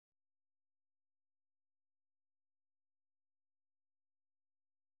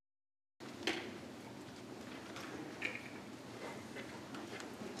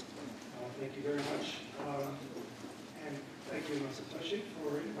Satoshi,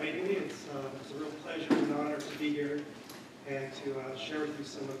 for inviting me. It's a real pleasure and honor to be here and to share with you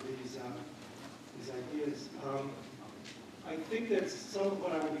some of these ideas. I think that some of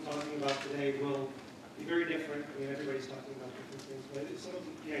what I will be talking about today will be very different. I mean, everybody's talking about different things, but some of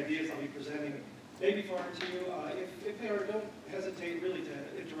the ideas I'll be presenting may be foreign to you. If they are, don't hesitate really to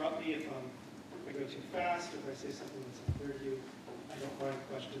interrupt me if I go too fast, if I say something that's unclear to you. I don't mind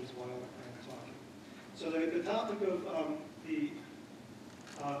questions while I'm talking. So the topic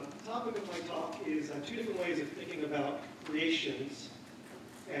of my talk is two different ways of thinking about creations,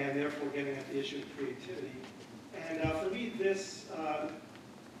 and therefore getting at the issue of creativity. And for me, this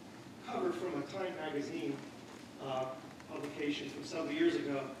cover from a Time magazine publication from several years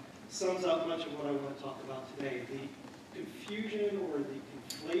ago sums up much of what I want to talk about today. The confusion or the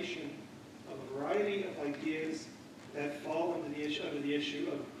conflation of a variety of ideas that fall under the issue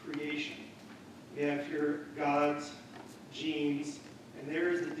of creation. We have here gods, genes, and there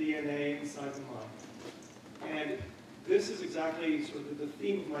is the DNA inside the mind. And this is exactly sort of the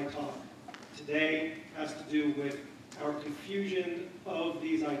theme of my talk today. Has to do with our confusion of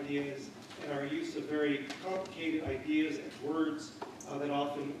these ideas and our use of very complicated ideas and words that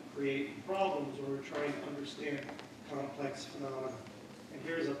often create problems when we're trying to understand complex phenomena. And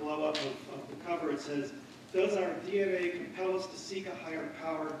here's a blow-up of the cover. It says, "Does our DNA compel us to seek a higher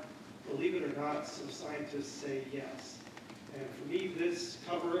power? Believe it or not, some scientists say yes." And for me, this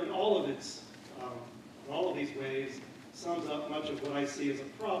cover, in all of these ways, sums up much of what I see as a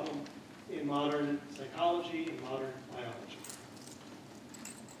problem in modern psychology and modern biology.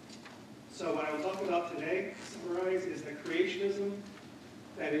 So what I will talk about today, to summarize, is that creationism,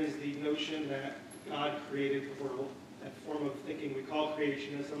 that is the notion that God created the world, that form of thinking we call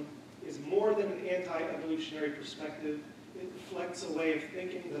creationism, is more than an anti-evolutionary perspective. It reflects a way of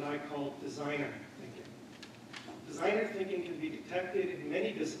thinking that I call designer thinking. Designer thinking can be detected in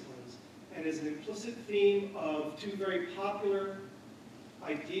many disciplines and is an implicit theme of two very popular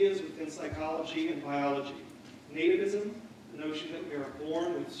ideas within psychology and biology. Nativism, the notion that we are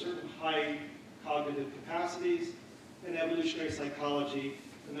born with certain high cognitive capacities, and evolutionary psychology,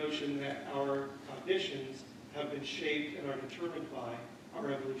 the notion that our cognitions have been shaped and are determined by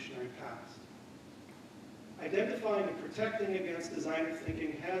our evolutionary past. Identifying and protecting against designer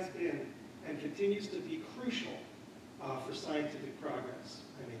thinking has been and continues to be crucial for scientific progress,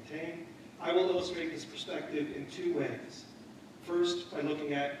 I maintain. I will illustrate this perspective in two ways. First, by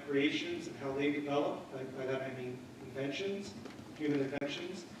looking at creations and how they develop. By that I mean inventions, human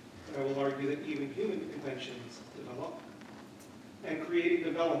inventions. And I will argue that even human inventions develop. And creating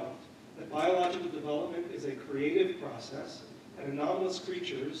development. That biological development is a creative process, and anomalous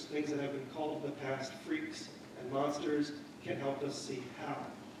creatures, things that have been called in the past freaks and monsters, can help us see how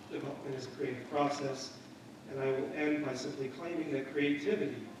development is a creative process. And I will end by simply claiming that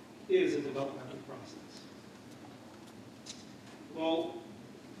creativity is a developmental process. Well,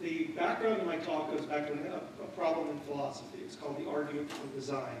 the background of my talk goes back to a problem in philosophy. It's called the argument from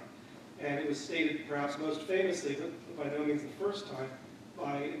design. And it was stated perhaps most famously, but by no means the first time,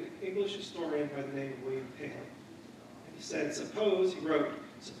 by an English historian by the name of William Paley. And he said, he wrote,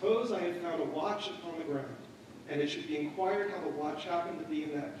 "Suppose I have found a watch upon the ground, and it should be inquired how the watch happened to be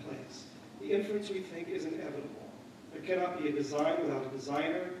in that place. The inference we think is inevitable. There cannot be a design without a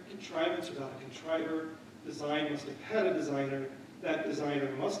designer, contrivance without a contriver. Design must have had a designer. That designer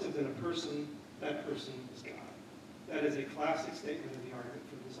must have been a person. That person is God." That is a classic statement of the argument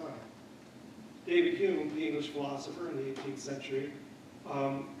for design. David Hume, the English philosopher in the 18th century,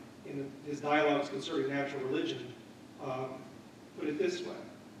 in his dialogues concerning natural religion, put it this way: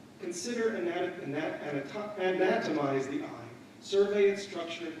 "Consider anatomize the eye, survey its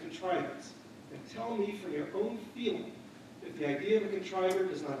structure and contrivance, and tell me from your own feeling if the idea of a contriver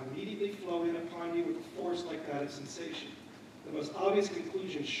does not immediately flow in upon you with a force like that of sensation. The most obvious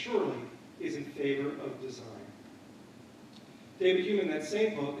conclusion surely is in favor of design." David Hume, in that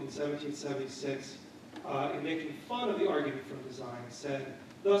same book in 1776, in making fun of the argument from design, said,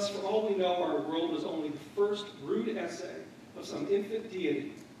 "Thus, for all we know, our world was only the first rude essay of some infant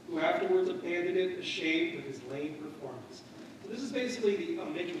deity who afterwards abandoned it ashamed of his lame performance." So this is basically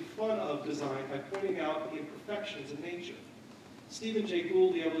making fun of design by pointing out the imperfections in nature. Stephen Jay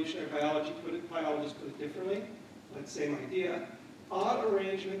Gould, the evolutionary biologist, put it differently, that same idea. "Odd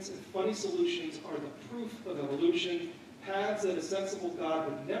arrangements and funny solutions are the proof of evolution, paths that a sensible God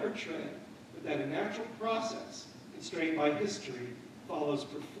would never tread, but that a natural process, constrained by history, follows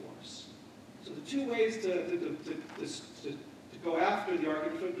perforce." So the two ways to go after the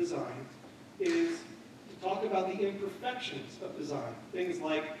argument from design is to talk about the imperfections of design, things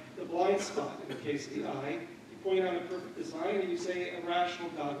like the blind spot in the case of the eye, point out a perfect design and you say a rational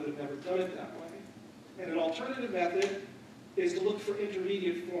God would have never done it that way. And an alternative method is to look for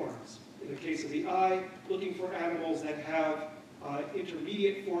intermediate forms. In the case of the eye, looking for animals that have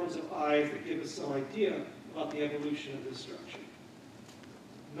intermediate forms of eyes that give us some idea about the evolution of this structure.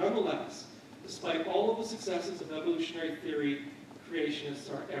 Nonetheless, despite all of the successes of evolutionary theory,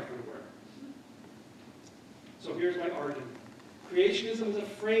 creationists are everywhere. So here's my argument. Creationism is a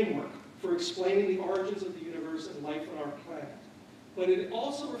framework for explaining the origins of the universe and life on our planet. But it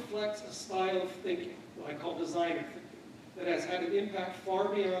also reflects a style of thinking, what I call designer thinking, that has had an impact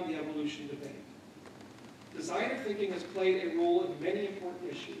far beyond the evolution debate. Designer thinking has played a role in many important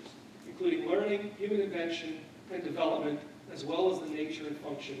issues, including learning, human invention, and development, as well as the nature and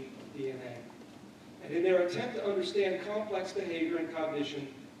function of DNA. And in their attempt to understand complex behavior and cognition,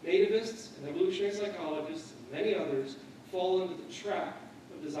 nativists and evolutionary psychologists and many others fall into the trap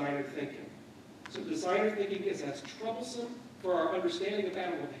of designer thinking. So designer thinking is as troublesome for our understanding of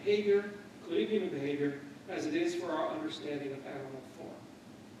animal behavior, including human behavior, as it is for our understanding of animal form.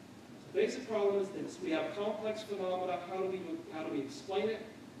 So the basic problem is this. We have complex phenomena. How do we explain it?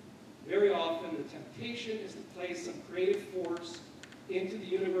 Very often the temptation is to place some creative force into the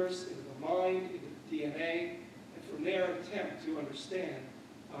universe, into the mind, into the DNA, and from there attempt to understand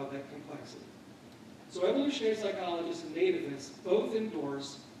that complexity. So evolutionary psychologists and nativists both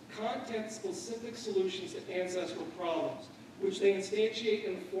endorse content-specific solutions to ancestral problems, which they instantiate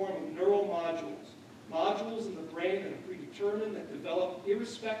in the form of neural modules. Modules in the brain that are predetermined, that develop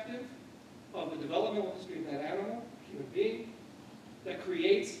irrespective of the developmental history of that animal, human being, that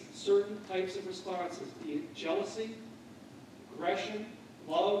creates certain types of responses, be it jealousy, aggression,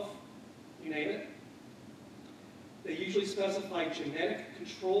 love, you name it. They usually specify genetic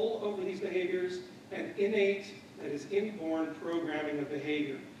control over these behaviors and innate, that is inborn, programming of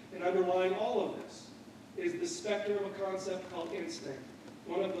behavior. And underlying all of this is the specter of a concept called instinct,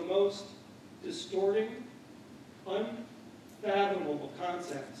 one of the most distorting, unfathomable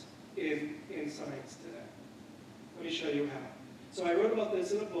concepts in science today. Let me show you how. So I wrote about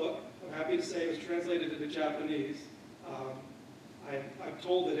this in a book. I'm happy to say it was translated into Japanese. I'm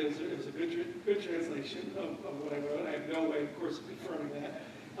told that it was a good translation of what I wrote. I have no way, of course, of confirming that.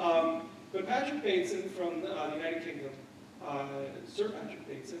 But Patrick Bateson from the United Kingdom, Sir Patrick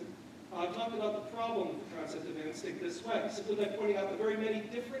Bateson, talked about the problem with the concept of instinct this way, simply by pointing out the very many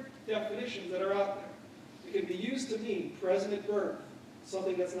different definitions that are out there. It can be used to mean present at birth,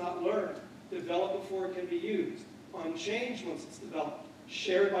 something that's not learned, developed before it can be used, unchanged once it's developed,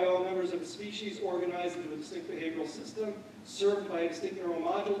 shared by all members of a species, organized into a distinct behavioral system, served by a distinct neural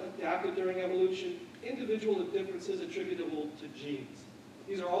module, adapted during evolution, individual differences attributable to genes.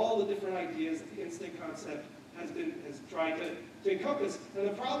 These are all the different ideas that the instinct concept has tried to encompass. And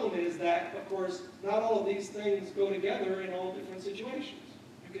the problem is that, of course, not all of these things go together in all different situations.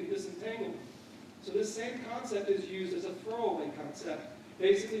 You can disentangle them. So this same concept is used as a throwaway concept,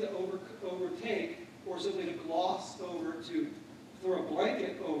 basically to overtake or simply to gloss over, to throw a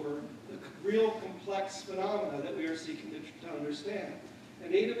blanket over the real complex phenomena that we are seeking to understand.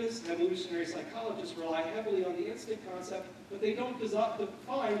 And nativists and evolutionary psychologists rely heavily on the instinct concept, but they don't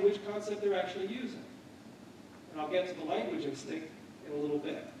define which concept they're actually using. And I'll get to the language instinct in a little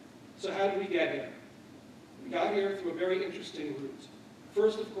bit. So how did we get here? We got here through a very interesting route.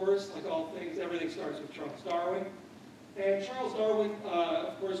 First, of course, like all things, everything starts with Charles Darwin. And Charles Darwin,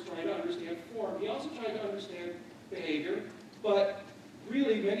 of course, trying to understand form. He also tried to understand behavior, but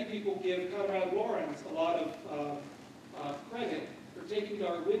really many people give Konrad Lorenz a lot of credit for taking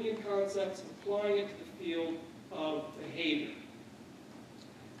Darwinian concepts and applying it to the field of behavior.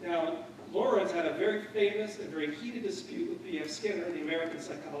 Now, Lorenz had a very famous and very heated dispute with B.F. Skinner, the American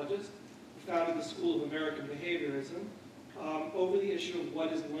psychologist, who founded the School of American Behaviorism, over the issue of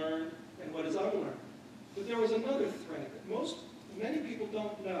what is learned and what is unlearned. But there was another thread that many people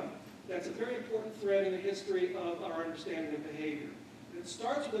don't know. That's a very important thread in the history of our understanding of behavior. And it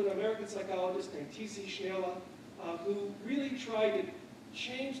starts with an American psychologist named T.C. Schnella, who really tried to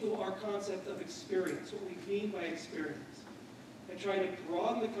change our concept of experience, what we mean by experience, and try to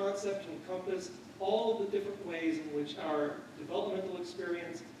broaden the concept to encompass all of the different ways in which our developmental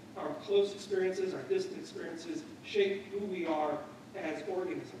experience, our close experiences, our distant experiences shape who we are as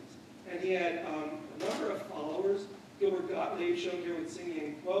organisms. And he had a number of followers. Gilbert Gottlieb, shown here with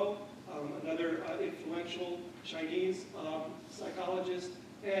Xing Kuo, another influential Chinese psychologist,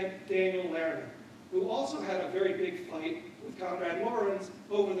 and Daniel Lerner, who also had a very big fight with Konrad Lorenz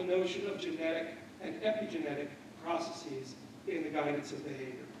over the notion of genetic and epigenetic processes in the guidance of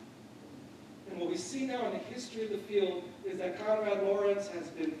behavior. And what we see now in the history of the field is that Konrad Lorenz has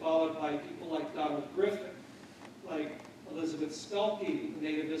been followed by people like Donald Griffin, like Elizabeth Spelke, the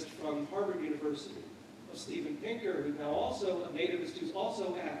nativist from Harvard University, of Steven Pinker, who's now also a nativist who's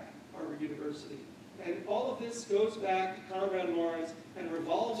also at Harvard University. And all of this goes back to Konrad Lorenz and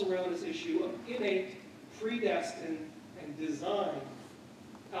revolves around this issue of innate, predestined, and designed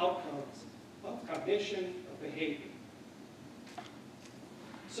outcomes of cognition, of behavior.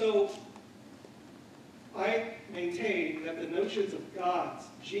 So I maintain that the notions of gods,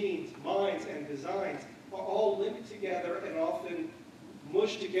 genes, minds, and designs are all linked together and often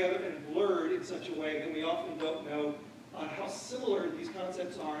mushed together and blurred in such a way that we often don't know how similar these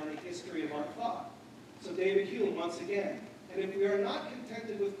concepts are in the history of our thought. So David Hume, once again, and if we are not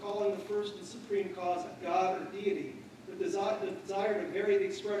contented with calling the first and supreme cause a god or deity, the desire to vary the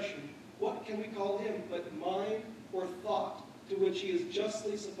expression, what can we call him but mind or thought, to which he is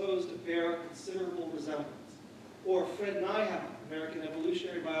justly supposed to bear considerable resemblance? Or Fred Nyhaus, American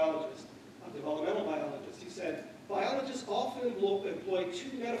evolutionary biologist, a developmental biologist, he said, biologists often employ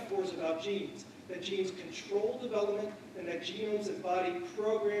two metaphors about genes, that genes control development and that genomes embody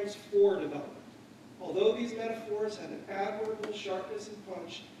programs for development. Although these metaphors have an admirable sharpness and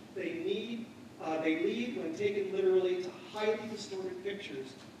punch, they lead, when taken literally, to highly distorted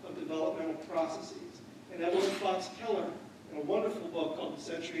pictures of developmental processes. And Evelyn Fox Keller, in a wonderful book called The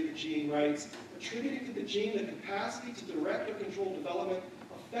Century of the Gene, writes, attributing to the gene the capacity to direct or control development,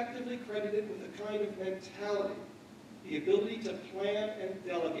 effectively credited with a kind of mentality, the ability to plan and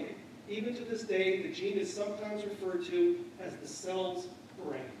delegate. Even to this day, the gene is sometimes referred to as the cell's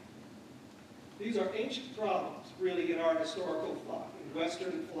brain. These are ancient problems, really, in our historical thought, in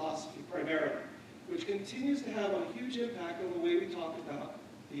Western philosophy primarily, which continues to have a huge impact on the way we talk about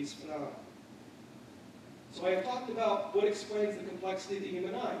these phenomena. So I have talked about what explains the complexity of the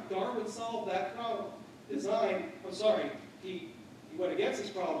human eye. Darwin solved that problem. He went against this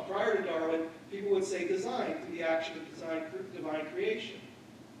problem. Prior to Darwin, people would say design through the action of divine creation.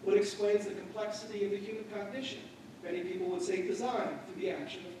 What explains the complexity of the human cognition? Many people would say design through the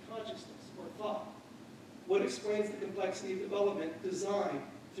action of consciousness or thought. What explains the complexity of development? Design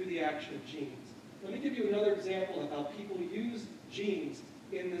through the action of genes. Let me give you another example of how people use genes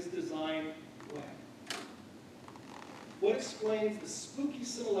in this design way. What explains the spooky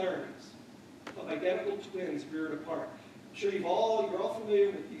similarities of identical twins reared apart? I'm sure you're all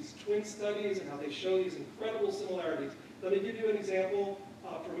familiar with these twin studies and how they show these incredible similarities. Let me give you an example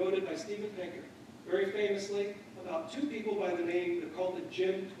promoted by Steven Pinker, very famously, about two people by the name, they're called the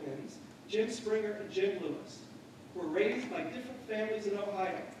Jim twins, Jim Springer and Jim Lewis, were raised by different families in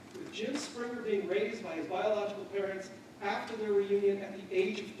Ohio, with Jim Springer being raised by his biological parents after their reunion at the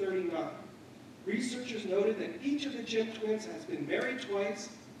age of 39. Researchers noted that each of the Jim twins has been married twice,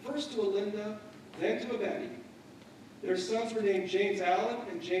 first to a Linda, then to a Betty. Their sons were named James Allen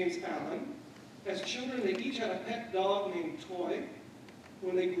and James Allen. As children, they each had a pet dog named Toy.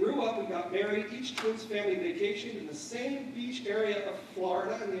 When they grew up and got married, each twin's family vacationed in the same beach area of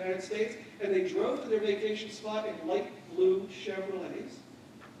Florida in the United States, and they drove to their vacation spot in light blue Chevrolets.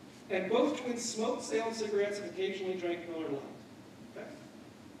 And both twins smoked Salem cigarettes and occasionally drank Miller Lite. Okay.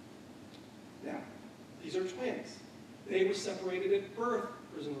 Now, these are twins. They were separated at birth,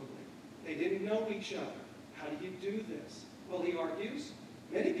 presumably. They didn't know each other. How do you do this? Well, he argues,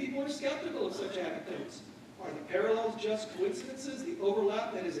 many people are skeptical of such anecdotes. Are the parallels just coincidences, the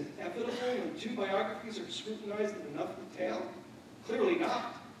overlap that is inevitable when two biographies are scrutinized in enough detail? Clearly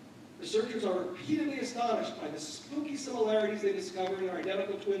not. Researchers are repeatedly astonished by the spooky similarities they discover in their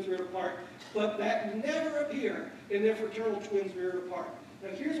identical twins reared apart, but that never appear in their fraternal twins reared apart. Now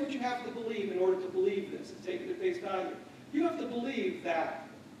here's what you have to believe in order to believe this and take it at face value. You have to believe that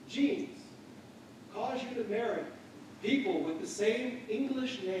genes cause you to marry people with the same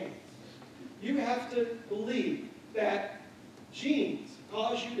English names. You have to believe that genes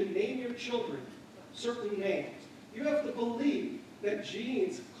cause you to name your children certain names. You have to believe that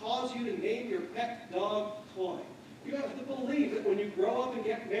genes cause you to name your pet dog Toy. You have to believe that when you grow up and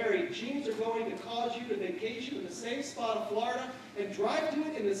get married, genes are going to cause you to vacation in the same spot of Florida and drive to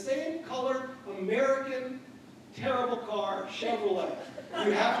it in the same color American terrible car, Chevrolet.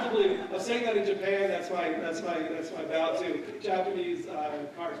 You have to believe it. I'm saying that in Japan, that's my bow to Japanese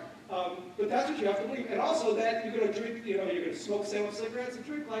cars. But that's what you have to believe. And also that you're going to drink, you're going to smoke Salem cigarettes and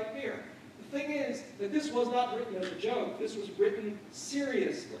drink light beer. The thing is that this was not written as a joke. This was written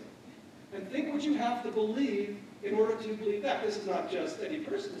seriously. And think what you have to believe in order to believe that. This is not just any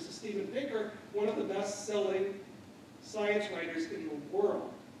person. This is Steven Pinker, one of the best-selling science writers in the world.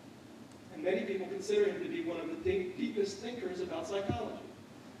 And many people consider him to be one of the deepest thinkers about psychology.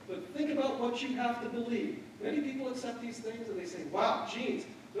 But think about what you have to believe. Many people accept these things and they say, wow, genes,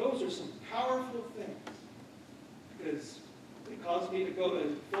 those are some powerful things. because it caused me to go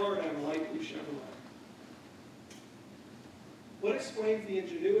to Florida in a light blue Chevrolet. What explains the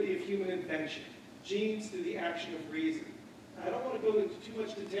ingenuity of human invention? Genes through the action of reason. I don't want to go into too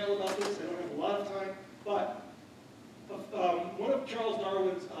much detail about this. I don't have a lot of time, but one of Charles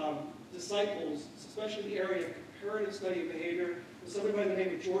Darwin's disciples, especially in the area of comparative study of behavior, was somebody by the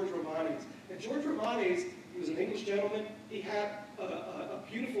name of George Romanes. And George Romanes, he was an English gentleman. He had a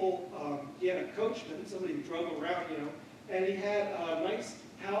beautiful, he had a coachman, somebody who drove him around, and he had a nice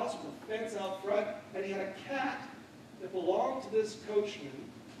house with a fence out front, and he had a cat that belonged to this coachman,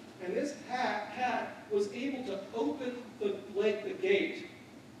 and this cat was able to open the gate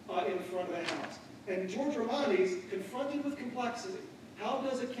in front of the house. And George Romanes, confronted with complexity, how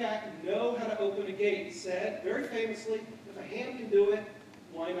does a cat know how to open a gate, said, very famously, if a hand can do it,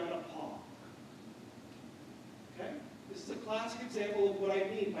 why not a paw? Okay? This is a classic example of what I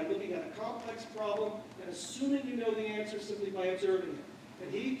mean by looking at a complex problem and assuming you know the answer simply by observing it.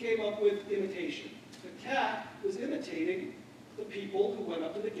 And he came up with imitation. The cat was imitating the people who went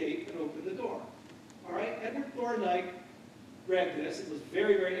up to the gate and opened the door. All right? Edward Thorndike read this and was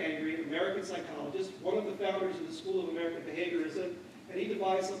very, very angry, an American psychologist, one of the founders of the School of American Behaviorism, and he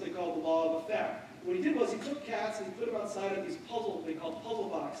devised something called the law of effect. What he did was he took cats and he put them outside of these they called puzzle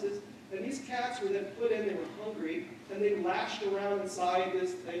boxes, and these cats were then put in, they were hungry, and they lashed around inside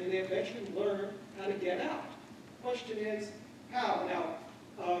this thing, and they eventually learned how to get out. The question is, how? Now,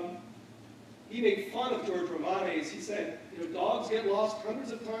 he made fun of George Romanes. He said, dogs get lost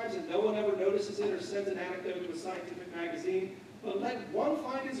hundreds of times and no one ever notices it or sends an anecdote to a scientific magazine. But let one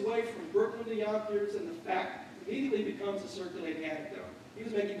find his way from Brooklyn to Yonkers and the fact immediately becomes a circulating anecdote. He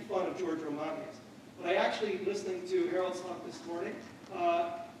was making fun of George Romanes. But I actually, listening to Harold talk this morning,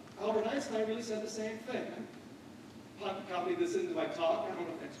 Albert Einstein really said the same thing. I copied this into my talk. I don't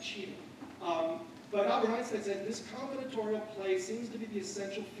know if that's cheating. But Albert Einstein said, this combinatorial play seems to be the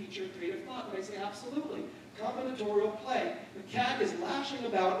essential feature of creative thought. And I say, absolutely. Combinatorial play. The cat is lashing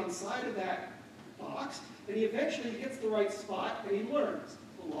about inside of that box, and he eventually hits the right spot, and he learns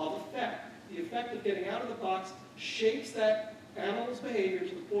the law of effect. The effect of getting out of the box shapes that animal's behavior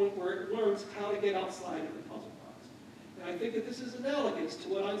to the point where it learns how to get outside of the puzzle box. And I think that this is analogous to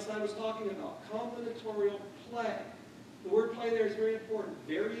what Einstein was talking about, combinatorial play. The word play there is very important,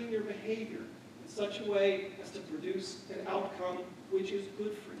 varying your behavior in such a way as to produce an outcome which is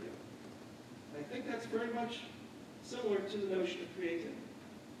good for you. And I think that's very much similar to the notion of creativity.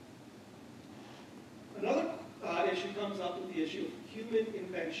 Another issue comes up with the issue of human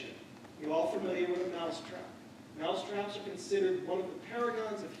invention. You're all familiar with a mousetrap. Mousetraps are considered one of the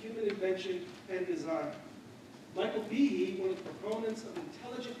paragons of human invention and design. Michael Behe, one of the proponents of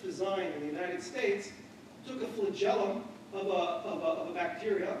intelligent design in the United States, took a flagellum of a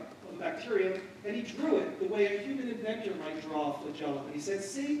bacterium, and he drew it the way a human inventor might draw a flagellum. And he said,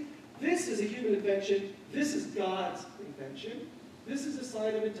 see, this is a human invention, this is God's invention, this is a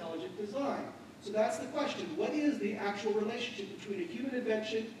sign of intelligent design. So that's the question. What is the actual relationship between a human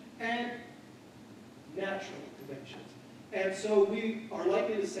invention and natural inventions? And so we are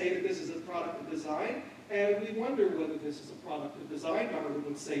likely to say that this is a product of design, and we wonder whether this is a product of design. Darwin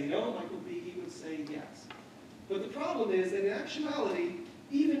would say no, Michael Behe would say yes. But the problem is that in actuality,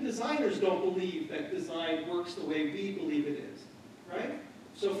 even designers don't believe that design works the way we believe it is, right?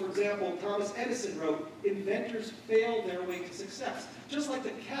 So for example, Thomas Edison wrote, inventors fail their way to success. Just like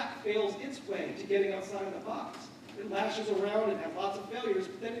the cat fails its way to getting outside of the box. It lashes around and has lots of failures,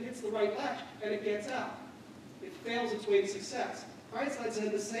 but then it hits the right latch and it gets out. It fails its way to success. Einstein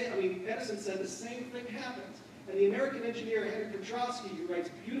said the same, Edison said the same thing happens. And the American engineer Henry Petrosky, who writes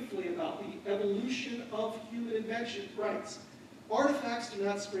beautifully about the evolution of human invention, writes, artifacts do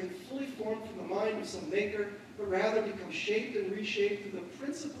not spring fully formed from the mind of some maker, but rather become shaped and reshaped through the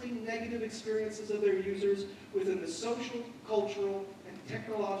principally negative experiences of their users within the social, cultural, and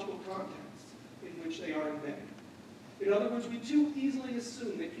technological contexts in which they are invented. In other words, we too easily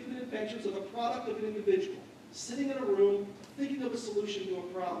assume that human inventions are the product of an individual sitting in a room thinking of a solution to a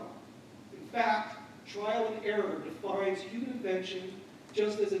problem. In fact, trial and error defines human invention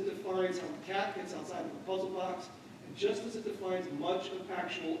just as it defines how a cat gets outside of the puzzle box, and just as it defines much of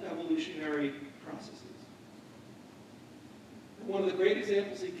actual evolutionary processes. One of the great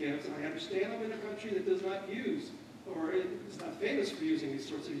examples he gives, and I understand I'm in a country that does not use, or is not famous for using these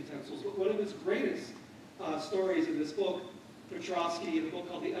sorts of utensils, but one of his greatest stories in this book, Petrosky, in a book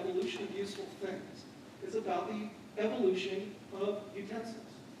called The Evolution of Useful Things, is about the evolution of utensils.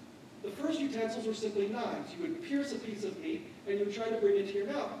 The first utensils were simply knives. You would pierce a piece of meat and you would try to bring it to your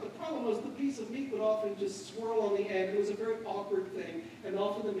mouth. The problem was the piece of meat would often just swirl on the end. It was a very awkward thing, and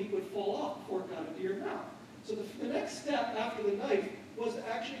often the meat would fall off before it got into your mouth. So the next step after the knife was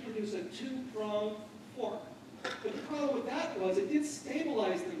to actually produce a two-pronged fork. But the problem with that was it did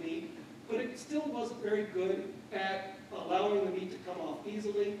stabilize the meat, but it still wasn't very good at allowing the meat to come off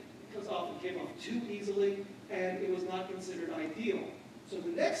easily, because it often came off too easily, and it was not considered ideal. So the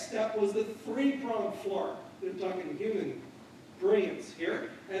next step was the three-pronged fork. We're talking human brilliance here,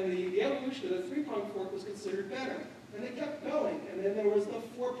 and the evolution of the three-pronged fork was considered better. And they kept going, and then there was the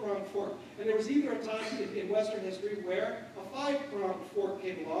four-pronged fork. And there was either a time in Western history where a five-pronged fork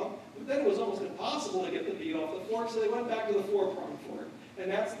came along, but then it was almost impossible to get the meat off the fork, so they went back to the four-pronged fork. And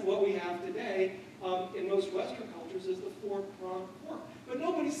that's what we have today in most Western cultures is the four-pronged fork. But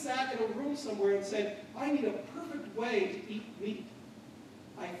nobody sat in a room somewhere and said, I need a perfect way to eat meat.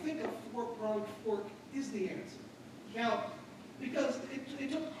 I think a four-pronged fork is the answer. Now, because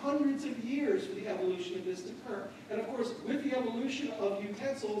it took hundreds of years for the evolution of this to occur. And of course, with the evolution of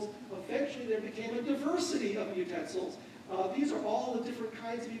utensils, eventually there became a diversity of utensils. These are all the different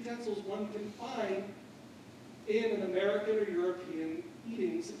kinds of utensils one can find in an American or European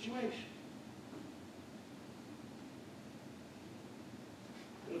eating situation.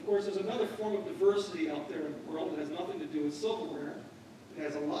 And of course, there's another form of diversity out there in the world that has nothing to do with silverware. It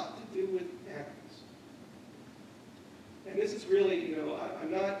has a lot to do with animals. And this is really,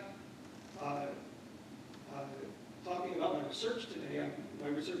 I'm not talking about my research today. My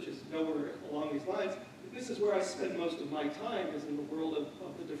research is nowhere along these lines. But this is where I spend most of my time, is in the world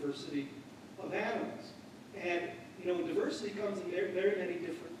of the diversity of animals. And, when diversity comes in very, very many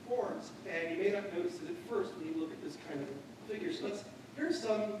different forms. And you may not notice it at first when you look at this kind of a figure. So here's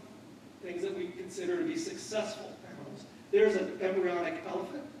some things that we consider to be successful animals. There's an embryonic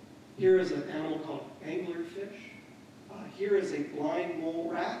elephant. Here is an animal called anglerfish. Here is a blind mole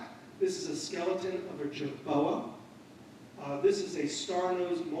rat. This is a skeleton of a jerboa. This is a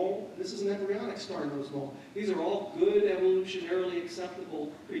star-nosed mole. This is an embryonic star-nosed mole. These are all good, evolutionarily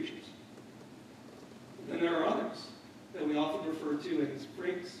acceptable creatures. Then there are others that we often refer to as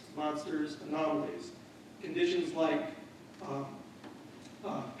freaks, monsters, anomalies. Conditions like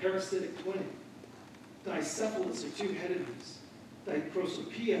parasitic twinning, dicephalus or two-headedness,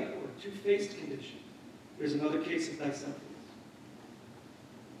 diprosopia or two-faced condition. There's another case of dicephalus.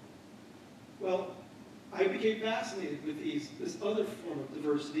 Well, I became fascinated with this other form of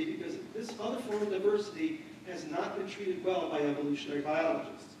diversity because this other form of diversity has not been treated well by evolutionary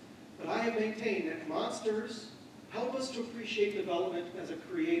biologists. But I have maintained that monsters help us to appreciate development as a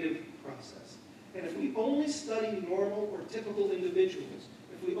creative process. And if we only study normal or typical individuals,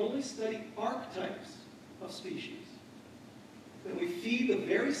 if we only study archetypes of species, then we feed the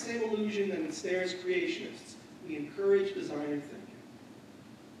very same illusion that ensnares creationists. We encourage designer thinking.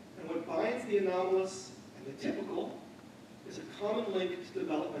 And what binds the anomalous and the typical is a common link to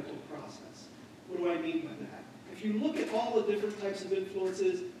developmental process. What do I mean by that? If you look at all the different types of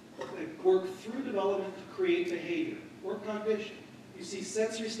influences that work through development to create behavior or cognition, you see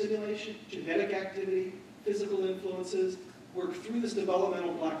sensory stimulation, genetic activity, physical influences, work through this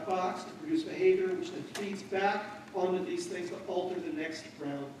developmental black box to produce behavior, which then feeds back onto these things to alter the next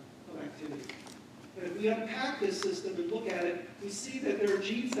round of activity. And if we unpack this system and look at it, we see that there are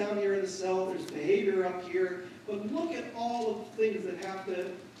genes down here in the cell, there's behavior up here, but look at all of the things that have to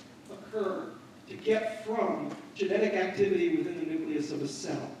occur to get from genetic activity within the nucleus of a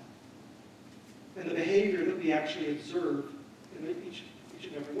cell and the behavior that we actually observe in each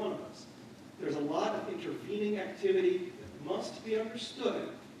and every one of us. There's a lot of intervening activity that must be understood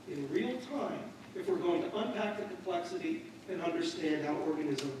in real time if we're going to unpack the complexity and understand how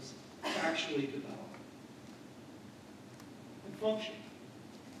organisms actually develop and function.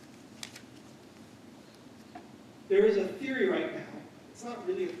 There is a theory right now. It's not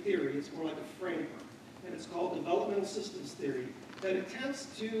really a theory, it's more like a framework, and it's called developmental systems theory, that attempts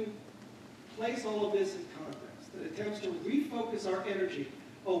to place all of this in context, that attempts to refocus our energy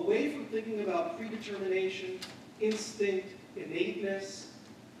away from thinking about predetermination, instinct, innateness,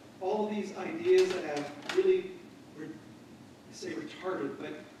 all of these ideas that have really, I say retarded,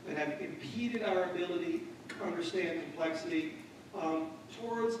 but that have impeded our ability to understand complexity,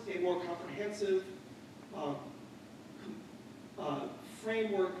 towards a more comprehensive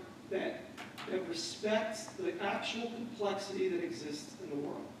framework that respects the actual complexity that exists in the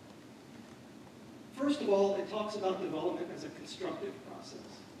world. First of all, it talks about development as a constructive process.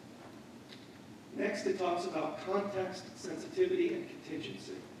 Next, it talks about context, sensitivity, and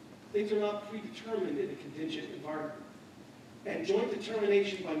contingency. Things are not predetermined in a contingent environment. And joint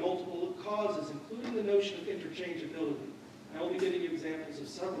determination by multiple causes, including the notion of interchangeability. I will be giving you examples of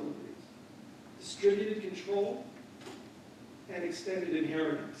several of these. Distributed control and extended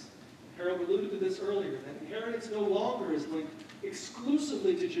inheritance. Harold alluded to this earlier, that inheritance no longer is linked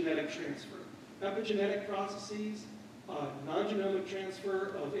exclusively to genetic transfer. Epigenetic processes, non-genomic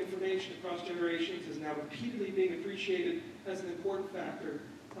transfer of information across generations is now repeatedly being appreciated as an important factor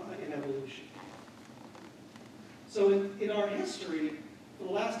in evolution. So in our history, for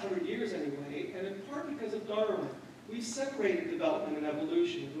the last 100 years anyway, and in part because of Darwin, we've separated development and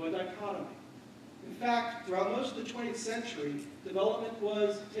evolution into a dichotomy. In fact, throughout most of the 20th century, development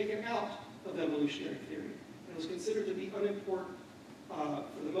was taken out of evolutionary theory and was considered to be unimportant, for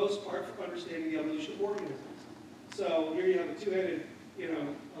the most part, for understanding the evolution of organisms. So here you have a two-headed,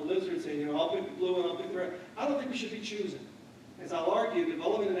 a lizard saying, I'll pick the blue and I'll pick the red. I don't think we should be choosing. As I'll argue,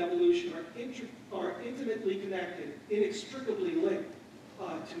 development and evolution are intimately connected, inextricably linked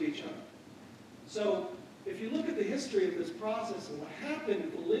to each other. So if you look at the history of this process and what happened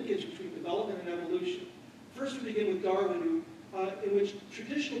with the linkage between development and evolution, first we begin with Darwin, in which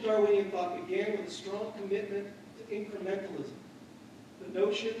traditional Darwinian thought began with a strong commitment to incrementalism, the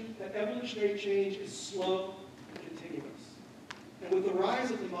notion that evolutionary change is slow and continuous. And with the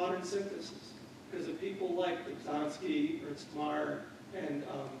rise of the modern synthesis, because of people like Brzezinski, Ernst Mayr, and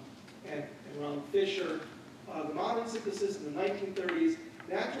Ronald Fisher, the modern synthesis in the 1930s,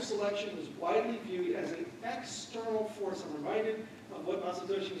 natural selection was widely viewed as an external force. I'm reminded of what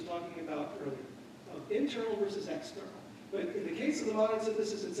Masatoshi was talking about earlier, of internal versus external. But in the case of the modern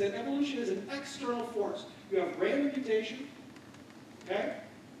synthesis, it said evolution is an external force. You have random mutation, okay?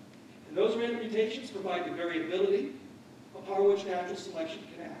 And those random mutations provide the variability upon which natural selection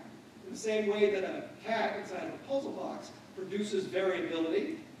can act. In the same way that a cat inside of a puzzle box produces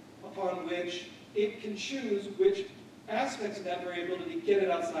variability upon which it can choose which aspects of that variability get it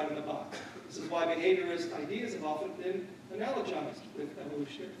outside of the box. This is why behaviorist ideas have often been analogized with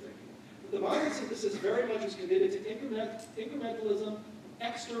evolutionary thinking. But the modern synthesis very much is committed to incrementalism,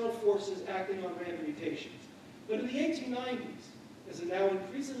 external forces acting on random mutations. But in the 1890s, as is now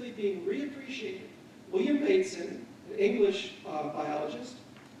increasingly being reappreciated, William Bateson, an English biologist,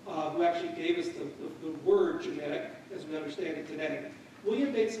 who actually gave us the word genetic as we understand it today,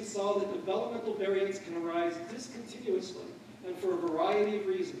 William Bateson saw that developmental variants can arise discontinuously and for a variety of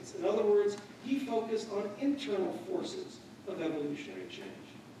reasons. In other words, he focused on internal forces of evolutionary change.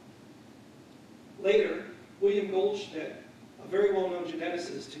 Later, William Goldschmidt, a very well-known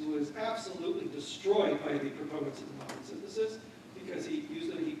geneticist who was absolutely destroyed by the proponents of the modern synthesis because he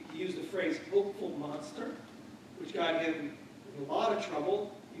used the phrase hopeful monster, which got him in a lot of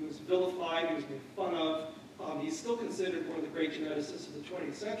trouble. He was vilified, he was made fun of. He's still considered one of the great geneticists of the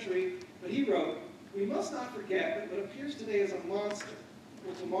 20th century, but he wrote, "We must not forget that what appears today as a monster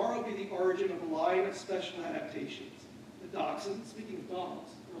will tomorrow be the origin of a line of special adaptations. The dachshund," speaking of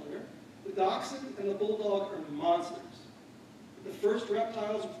dogs earlier, "the dachshund and the bulldog are monsters. The first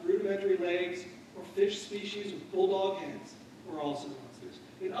reptiles with rudimentary legs or fish species with bulldog heads were also monsters."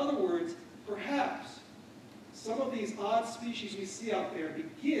 In other words, perhaps some of these odd species we see out there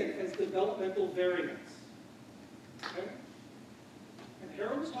begin as developmental variants. Okay? And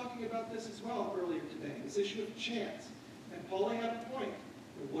Harold was talking about this as well earlier today, this issue of chance. And Paulie had a point.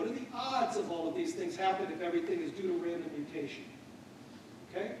 What are the odds of all of these things happen if everything is due to random mutation?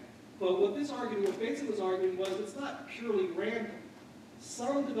 Okay? But what Bateson was arguing was it's not purely random.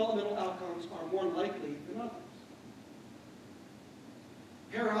 Some developmental outcomes are more likely than others.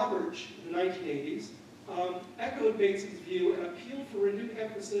 Per Alberch in the 1980s echoed Bateson's view and appealed for renewed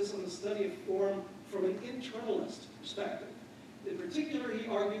emphasis on the study of form from an internalist perspective. In particular, he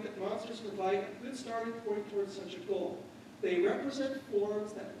argued that monsters provide a good starting point towards such a goal. They represent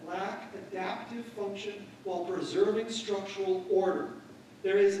forms that lack adaptive function while preserving structural order.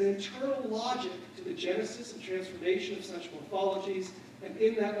 There is an internal logic to the genesis and transformation of such morphologies, and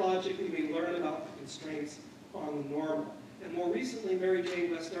in that logic we may learn about the constraints on the normal. And more recently, Mary Jane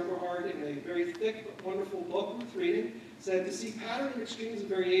West Eberhard, in a very thick but wonderful book worth reading, said to see pattern and extremes of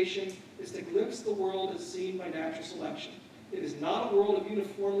variation is to glimpse the world as seen by natural selection. It is not a world of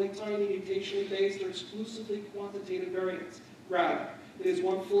uniformly tiny, mutationally based, or exclusively quantitative variants. Rather, it is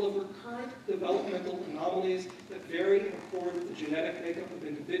one full of recurrent developmental anomalies that vary in accord with the genetic makeup of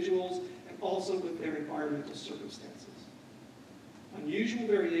individuals and also with their environmental circumstances. Unusual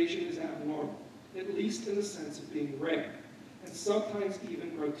variation is abnormal, at least in the sense of being rare, and sometimes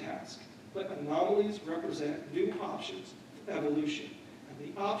even grotesque. But anomalies represent new options for evolution,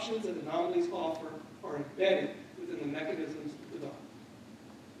 and the options that anomalies offer are embedded within the mechanisms of development.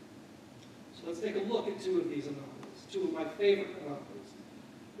 So let's take a look at two of these anomalies, two of my favorite anomalies.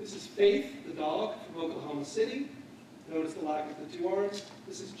 This is Faith, the dog from Oklahoma City. Notice the lack of the two arms.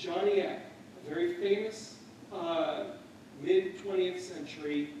 This is Johnny Eck, a very famous mid-20th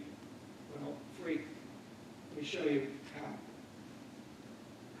century Well, freak. Let me show you how.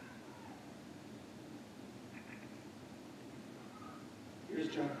 Here's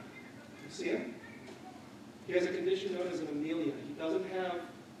John. You see him? He has a condition known as an amelia. He doesn't have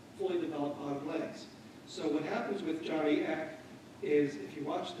fully developed bottom legs. So what happens with Johnny Eck is, if you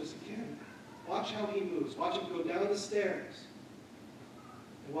watch this again, watch how he moves. Watch him go down the stairs.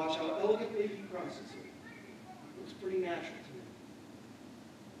 And watch how elegantly he crosses it. Looks pretty natural to me.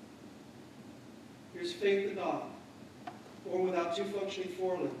 Here's Faith the dog, born without two functioning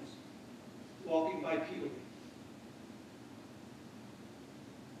forelimbs, walking bipedally.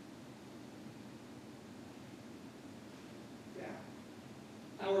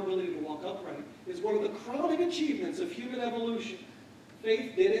 Our ability to walk upright is one of the crowning achievements of human evolution.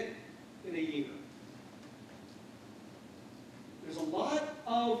 Faith did it in a year. There's a lot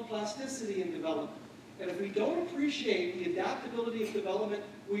of plasticity in development. And if we don't appreciate the adaptability of development,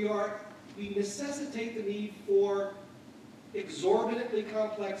 we necessitate the need for exorbitantly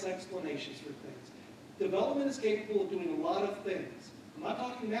complex explanations for things. Development is capable of doing a lot of things. I'm not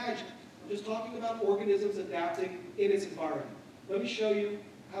talking magic. I'm just talking about organisms adapting in its environment. Let me show you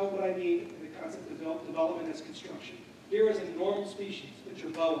what I mean in the concept of development as construction. Here is a normal species, the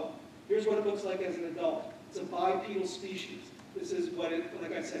jerboa. Here's what it looks like as an adult. It's a bipedal species. This is what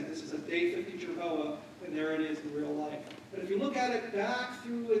like I said, this is a day 50 jerboa, and there it is in real life. But if you look at it back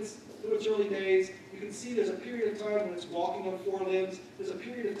through its early days, you can see there's a period of time when it's walking on four limbs. There's a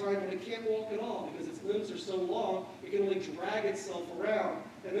period of time when it can't walk at all because its limbs are so long, it can only drag itself around.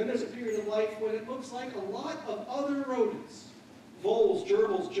 And then there's a period of life when it looks like a lot of other rodents. Voles,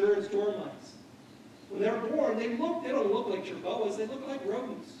 gerbils, gerds, dormice. When they're born, they don't look like jerboas, they look like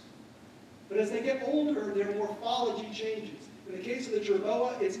rodents. But as they get older, their morphology changes. In the case of the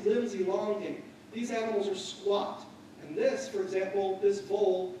jerboa, its limbs elongate. These animals are squat. And this, for example, this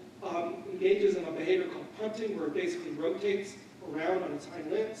vole engages in a behavior called punting, where it basically rotates around on its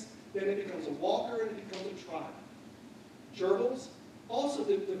hind limbs. Then it becomes a walker, and it becomes a trot. Gerbils also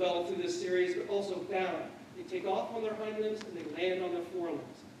develop through this series, but also bound. They take off on their hind limbs and they land on their forelimbs.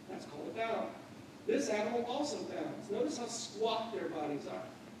 That's called a bound. This animal also bounds. Notice how squat their bodies are.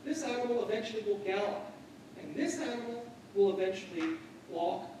 This animal eventually will gallop. And this animal will eventually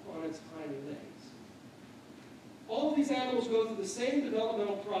walk on its hind legs. All of these animals go through the same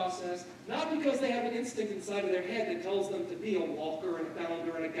developmental process, not because they have an instinct inside of their head that tells them to be a walker and a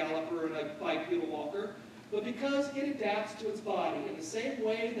bounder and a galloper and a bipedal walker, but because it adapts to its body in the same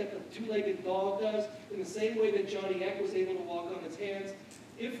way that the two-legged dog does, in the same way that Johnny Eck was able to walk on its hands.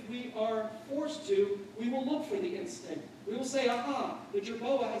 If we are forced to, we will look for the instinct. We will say, aha, the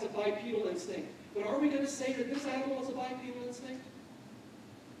jerboa has a bipedal instinct. But are we going to say that this animal has a bipedal instinct?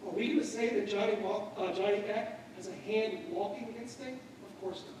 Are we going to say that Johnny Eck has a hand-walking instinct? Of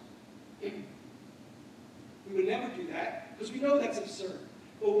course not. We would never do that, because we know that's absurd.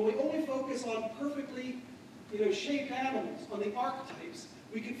 But when we only focus on perfectly shaped animals, on the archetypes,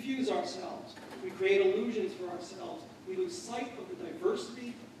 we confuse ourselves. We create illusions for ourselves. We lose sight of the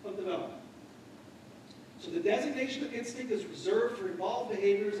diversity of development. So the designation of instinct is reserved for evolved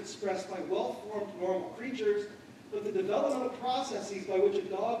behaviors expressed by well-formed normal creatures, but the developmental processes by which a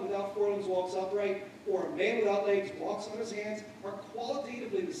dog without forelimbs walks upright, or a man without legs walks on his hands, are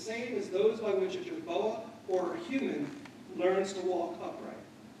qualitatively the same as those by which a jerboa or a human learns to walk upright.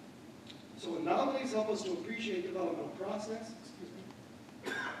 So anomalies help us to appreciate the developmental process,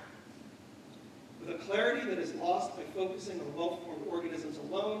 with a clarity that is lost by focusing on well-formed organisms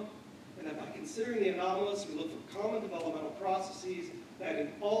alone, and that by considering the anomalous, we look for common developmental processes that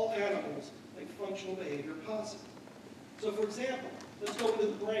in all animals make functional behavior possible. So for example, let's go into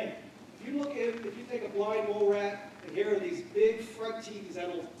the brain. If you take a blind mole rat, and here are these big front teeth, these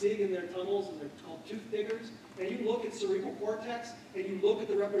animals dig in their tunnels, and they're called tooth diggers, and you look at cerebral cortex, and you look at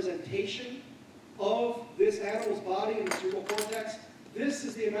the representation of this animal's body in the cerebral cortex, this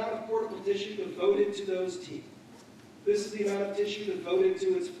is the amount of cortical tissue devoted to those teeth. This is the amount of tissue devoted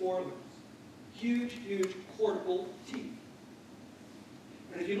to its forelimbs. Huge, huge cortical teeth.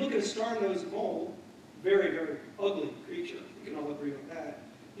 And if you look at a star-nosed mole, very, very ugly creature, you can all agree on that.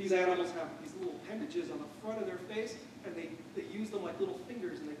 These animals have these little appendages on the front of their face, and they use them like little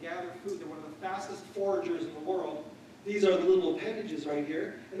fingers, and they gather food. They're one of the fastest foragers in the world. These are the little appendages right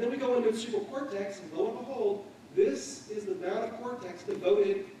here. And then we go into the cerebral cortex, and lo and behold, this is the amount of cortex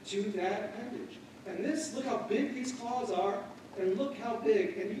devoted to that appendage. And this, look how big these claws are, and look how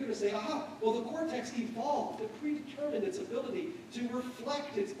big. And you're going to say, aha, well, the cortex evolved. It predetermined its ability to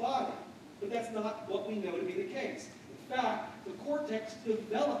reflect its body. But that's not what we know to be the case. In fact, the cortex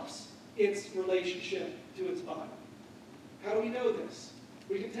develops its relationship to its body. How do we know this?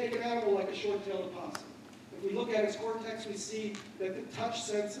 We can take an animal like a short-tailed opossum. If we look at its cortex, we see that the touch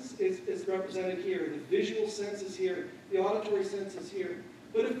sense is represented here, the visual sense is here, the auditory sense is here.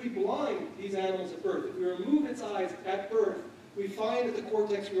 But if we blind these animals at birth, if we remove its eyes at birth, we find that the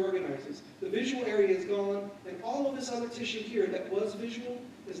cortex reorganizes. The visual area is gone, and all of this other tissue here that was visual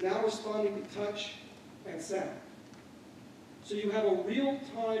is now responding to touch and sound. So you have a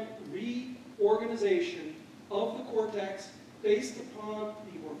real-time reorganization of the cortex based upon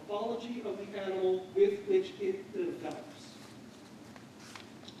the morphology of the animal with which it develops.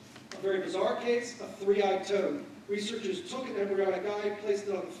 A very bizarre case, a three-eyed toad. Researchers took an embryonic eye, placed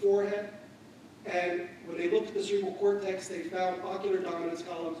it on the forehead, and when they looked at the cerebral cortex, they found ocular dominance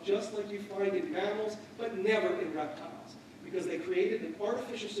columns just like you find in mammals, but never in reptiles, because they created an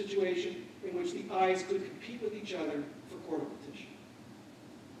artificial situation in which the eyes could compete with each other for cortical tissue.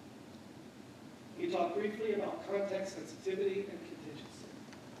 We talked briefly about context, sensitivity, and contingency.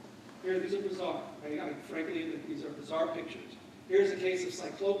 Here, these are bizarre. Frankly, these are bizarre pictures. Here's a case of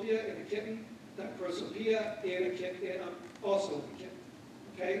cyclopia in a kitten, diprosopia in a kitten, also in a kitten.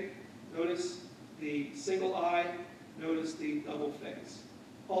 Okay? Notice the single eye, notice the double face.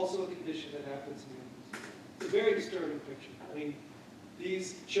 Also a condition that happens in humans. It's a very disturbing picture. I mean,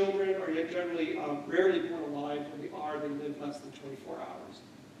 these children are yet generally rarely born alive. When they are, they live less than 24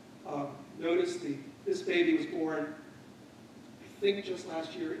 hours. Notice this baby was born, I think, just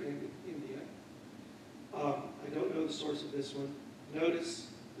last year in India. I don't know the source of this one. Notice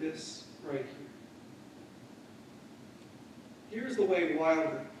this right here. Here's the way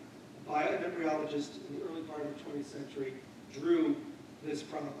Wilder, an embryologist in the early part of the 20th century, drew this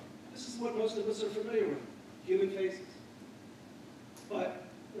problem. This is what most of us are familiar with, human faces. But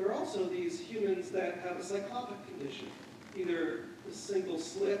there are also these humans that have a cyclopic condition, either a single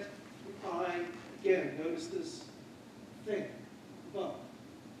slit, eye. Again, notice this thing above.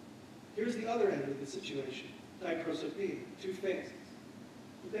 Here's the other end of the situation, diprosopia, two faces.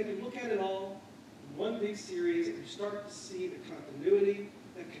 But then you look at it all in one big series, and you start to see the continuity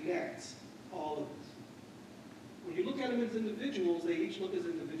that connects all of this. When you look at them as individuals, they each look as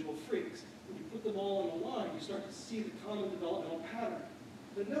individual freaks. When you put them all in a line, you start to see the common developmental pattern.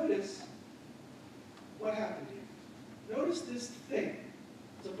 But notice what happened here. Notice this thing.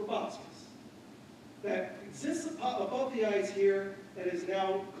 It's a proboscis that exists above the eyes here and is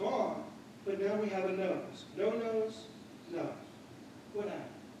now gone, but now we have a nose. No nose, nose. What happened?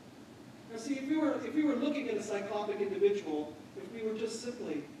 Now see, if we were looking at a cyclopic individual, if we were just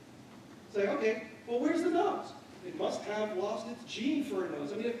simply saying, okay, well, where's the nose? It must have lost its gene for a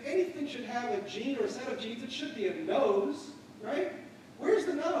nose. I mean, if anything should have a gene or a set of genes, it should be a nose, right? Where's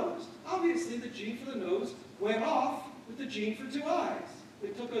the nose? Obviously, the gene for the nose went off with the gene for two eyes. They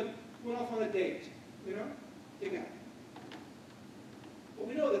went off on a date, you know? You got it. But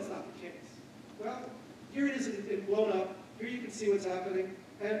we know that's not the case. Well, here it is in blown up. Here you can see what's happening.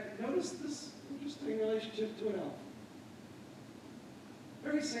 And notice this interesting relationship to an elephant.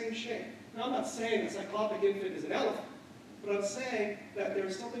 Very same shape. Now, I'm not saying the cyclopic infant is an elephant, but I'm saying that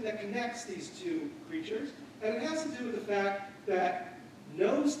there's something that connects these two creatures, and it has to do with the fact that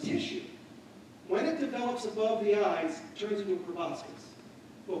nose tissue, when it develops above the eyes, turns into a proboscis.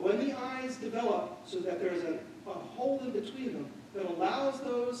 But when the eyes develop so that there's a hole in between them that allows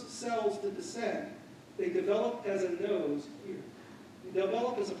those cells to descend, they develop as a nose here. They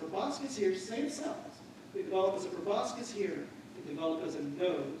develop as a proboscis here, same cells. They develop as a proboscis here. They develop as a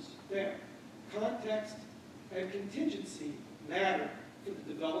nose there. Context and contingency matter for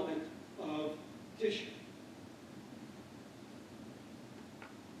the development of tissue.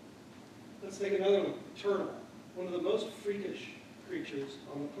 Let's take another one, the turtle, one of the most freakish creatures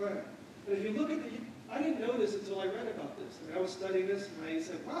on the planet. And if you look at I didn't know this until I read about this. I mean, I was studying this and I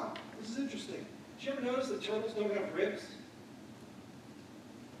said, wow, this is interesting. Did you ever notice that turtles don't have ribs?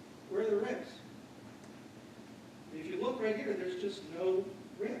 Where are the ribs? If you look right here, there's just no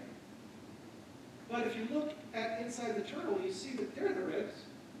rib. But if you look at inside the turtle, you see that there are the ribs.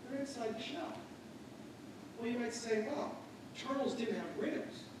 They're inside the shell. Well, you might say, well, turtles didn't have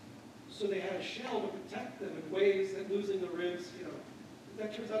ribs, so they had a shell to protect them in ways that losing the ribs,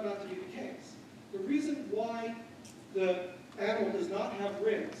 that turns out not to be the case. The reason why the animal does not have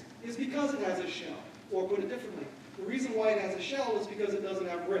ribs is because it has a shell. Or put it differently, the reason why it has a shell is because it doesn't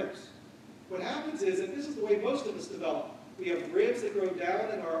have ribs. What happens is, and this is the way most of us develop, we have ribs that grow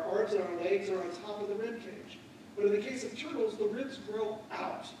down and our arms and our legs are on top of the rib cage. But in the case of turtles, the ribs grow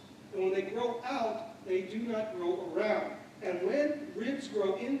out. And when they grow out, they do not grow around. And when ribs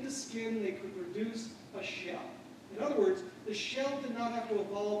grow into skin, they could produce a shell. In other words, the shell did not have to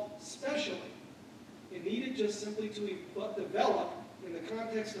evolve specially. It needed just simply to develop in the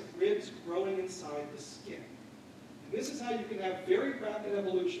context of ribs growing inside the skin. And this is how you can have very rapid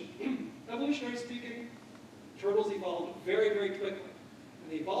evolution. Evolutionary speaking, turtles evolved very, very quickly.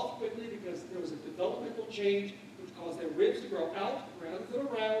 And they evolved quickly because there was a developmental change which caused their ribs to grow out rather than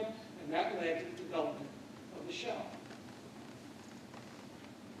around, and that led to the development of the shell.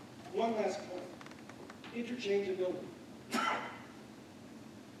 One last point, interchangeability.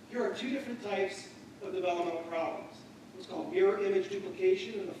 Here are two different types of developmental problems. What's called mirror image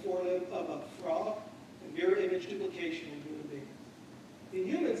duplication in the forelimb of a frog, and mirror image duplication in human beings. In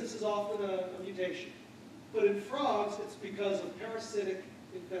humans, this is often a mutation. But in frogs, it's because of parasitic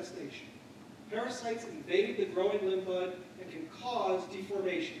infestation. Parasites invade the growing limb bud and can cause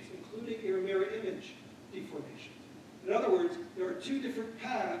deformations, including mirror image deformations. In other words, there are two different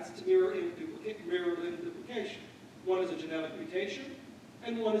paths to mirror limb duplication. One is a genetic mutation,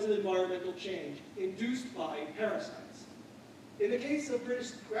 and one is an environmental change induced by parasites. In the case of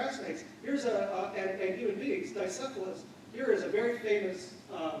British grass snakes, here's and human beings, Dicephalus, here is a very famous,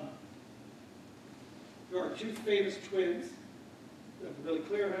 there are two famous twins, really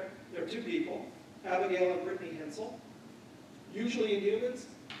clear, there are two people, Abigail and Brittany Hensel. Usually in humans,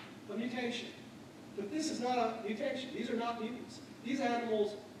 a mutation. But this is not a mutation. These are not mutants. These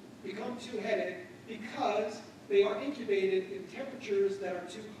animals become two-headed because they are incubated in temperatures that are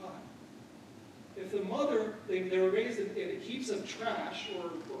too high. If the mother, they're raised in heaps of trash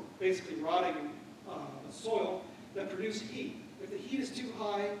or basically rotting soil that produce heat. If the heat is too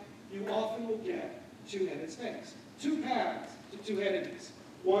high, you often will get two-headed snakes. Two paths to two-headedness.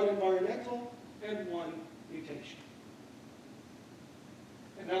 One environmental and one mutation.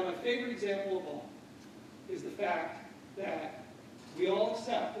 And now my favorite example of all is the fact that we all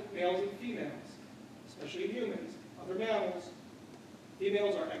accept that males and females, especially humans, other mammals,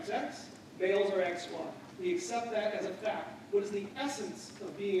 females are XX, males are XY. We accept that as a fact. What is the essence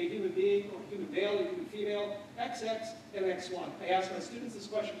of being a human being, or a human male, or a human female? XX and XY. I ask my students this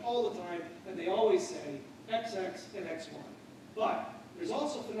question all the time, and they always say XX and XY. But there's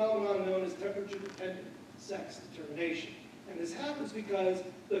also a phenomenon known as temperature-dependent sex determination. And this happens because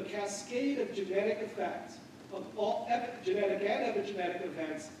the cascade of genetic effects of all genetic and epigenetic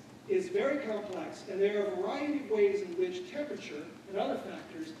events is very complex, and there are a variety of ways in which temperature and other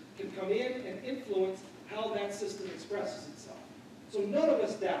factors can come in and influence how that system expresses itself. So none of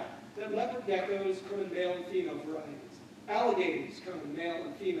us doubt that leopard geckos come in male and female varieties. Alligators come in male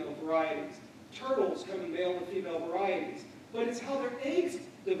and female varieties. Turtles come in male and female varieties. But it's how their eggs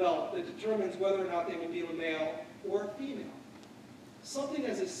develop that determines whether or not they will be a male or a female. Something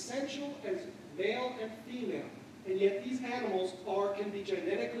as essential as male and female, and yet these animals can be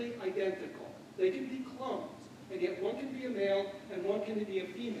genetically identical. They can be clones, and yet one can be a male and one can be a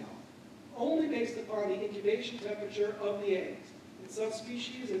female, only based upon the incubation temperature of the eggs. In some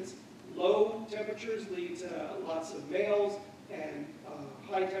species, it's low temperatures lead to lots of males, and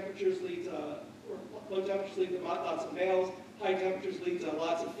high temperatures lead to, or low temperatures lead to lots of males, high temperatures lead to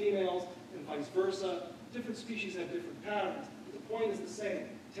lots of females, and vice versa. Different species have different patterns. But the point is the same.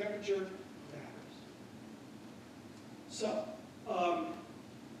 Temperature matters. So,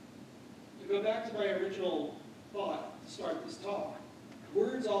 to go back to my original thought to start this talk,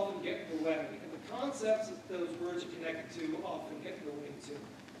 words often get in the way, and the concepts that those words are connected to often get in the way too.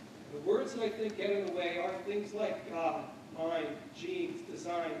 And the words that I think get in the way are things like God, mind, genes,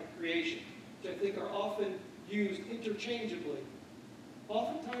 design, creation, which I think are often used interchangeably,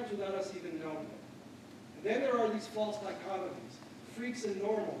 oftentimes without us even knowing it. And then there are these false dichotomies, freaks and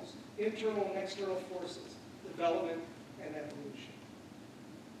normals, internal and external forces, development and evolution.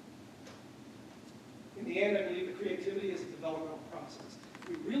 In the end, I believe that creativity is a developmental process. If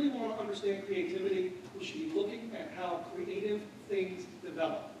we really want to understand creativity, we should be looking at how creative things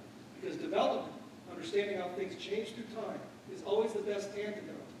develop. Because development, understanding how things change through time, is always the best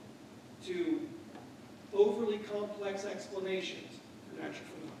antidote to overly complex explanations for natural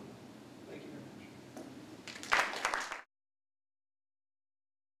phenomena.